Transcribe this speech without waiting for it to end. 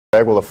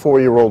Well, a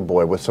 4-year-old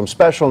boy with some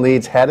special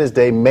needs had his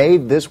day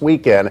made this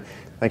weekend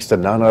thanks to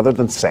none other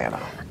than Santa.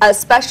 A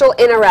special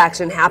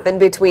interaction happened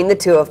between the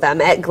two of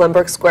them at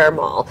Glenbrook Square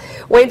Mall.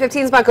 WANE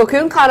 15's Michael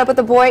Kuhn caught up with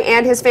the boy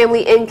and his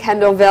family in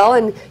Kendallville,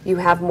 and you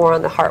have more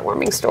on the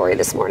heartwarming story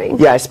this morning.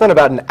 Yeah, I spent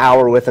about an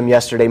hour with him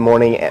yesterday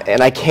morning, and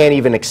I can't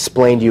even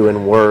explain to you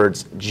in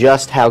words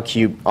just how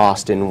cute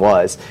Austin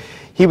was.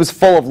 He was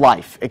full of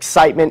life,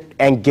 excitement,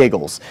 and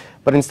giggles.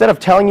 But instead of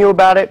telling you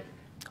about it,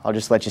 I'll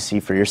just let you see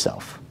for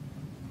yourself.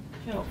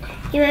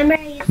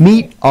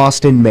 Meet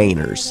Austin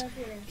Mainers.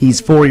 He's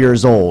 4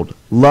 years old,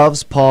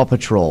 loves Paw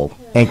Patrol,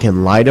 and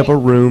can light up a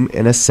room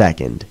in a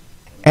second.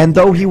 And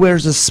though he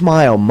wears a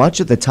smile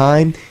much of the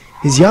time,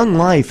 his young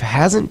life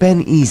hasn't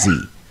been easy.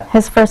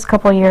 His first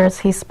couple years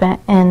he spent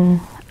in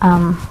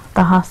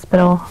the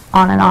hospital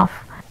on and off.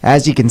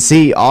 As you can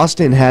see,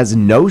 Austin has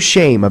no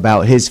shame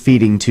about his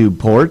feeding tube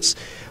ports.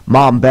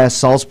 Mom Beth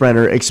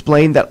Salzbrenner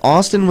explained that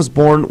Austin was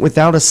born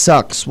without a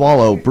suck,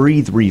 swallow,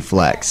 breathe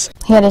reflex.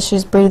 He had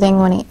issues breathing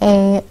when he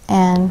ate,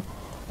 and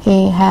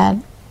he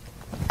had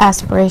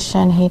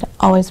aspiration. He'd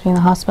always be in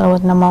the hospital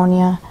with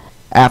pneumonia.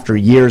 After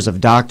years of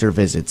doctor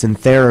visits and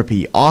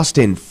therapy,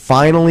 Austin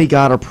finally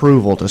got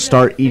approval to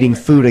start eating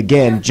food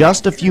again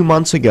just a few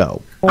months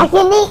ago. I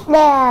can eat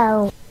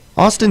now.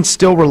 Austin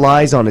still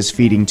relies on his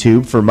feeding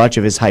tube for much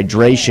of his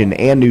hydration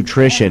and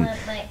nutrition,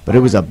 but it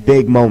was a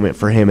big moment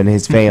for him and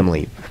his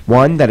family,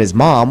 one that his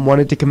mom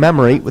wanted to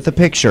commemorate with a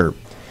picture.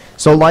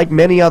 So like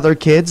many other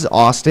kids,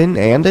 Austin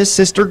and his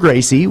sister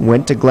Gracie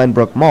went to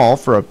Glenbrook Mall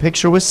for a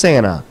picture with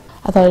Santa.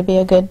 I thought it'd be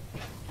a good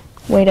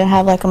way to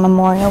have like a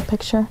memorial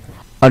picture.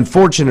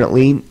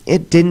 Unfortunately,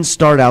 it didn't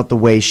start out the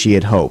way she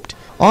had hoped.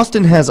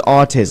 Austin has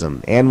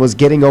autism and was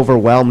getting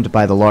overwhelmed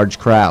by the large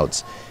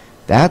crowds.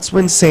 That's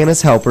when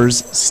Santa's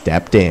helpers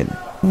stepped in.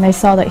 And they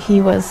saw that he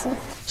was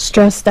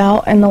stressed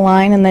out in the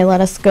line, and they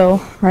let us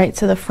go right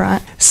to the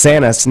front.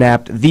 Santa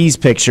snapped these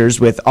pictures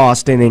with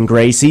Austin and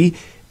Gracie,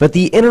 but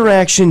the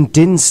interaction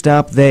didn't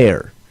stop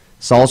there.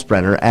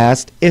 Salzbrenner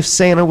asked if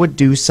Santa would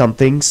do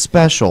something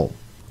special.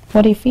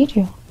 What do you feed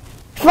you?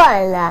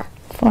 Formula.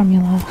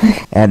 Formula.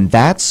 And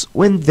that's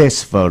when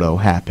this photo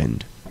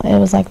happened. It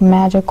was like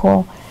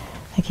magical.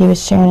 Like he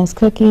was sharing his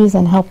cookies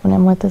and helping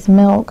him with his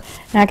milk.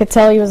 And I could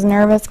tell he was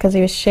nervous because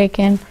he was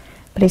shaking,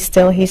 but he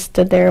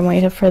stood there and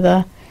waited for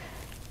the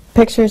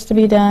pictures to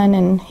be done,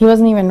 and he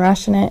wasn't even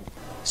rushing it.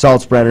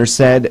 Salzbrenner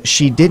said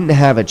she didn't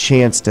have a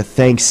chance to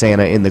thank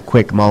Santa in the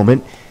quick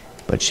moment,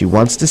 but she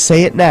wants to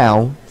say it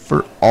now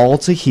for all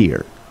to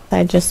hear.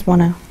 I just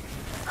want to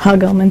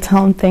hug him and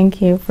tell him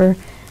thank you for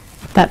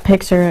that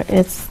picture.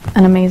 It's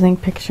an amazing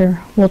picture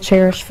we'll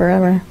cherish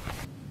forever.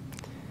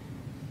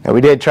 Now,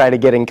 we did try to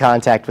get in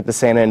contact with the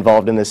Santa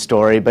involved in this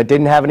story, but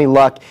didn't have any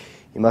luck.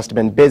 He must have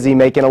been busy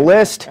making a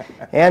list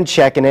and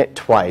checking it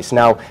twice.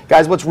 Now,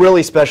 guys, what's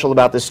really special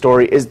about this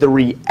story is the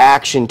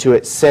reaction to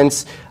it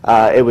since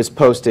it was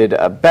posted.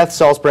 Beth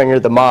Salzbrenner,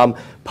 the mom,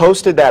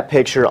 posted that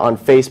picture on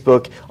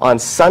Facebook on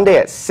Sunday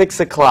at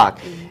 6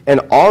 o'clock. And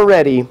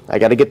already, I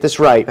got to get this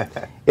right,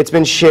 it's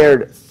been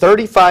shared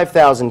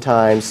 35,000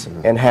 times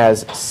and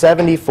has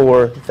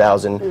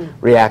 74,000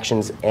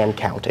 reactions and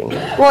counting.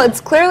 Well,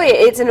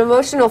 it's an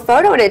emotional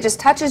photo, and it just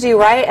touches you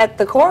right at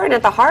the core and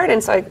at the heart,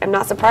 and so I'm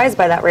not surprised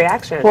by that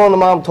reaction. Well, and the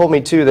mom told me,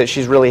 too, that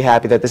she's really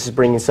happy that this is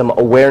bringing some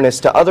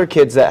awareness to other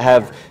kids that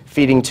have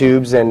feeding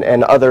tubes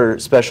and other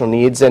special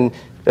needs, and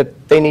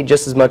that they need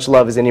just as much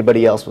love as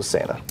anybody else with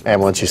Santa.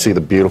 And once you see the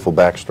beautiful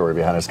backstory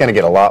behind it, it's going to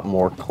get a lot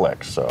more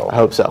clicks. So I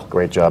hope so.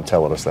 Great job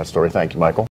telling us that story. Thank you, Michael.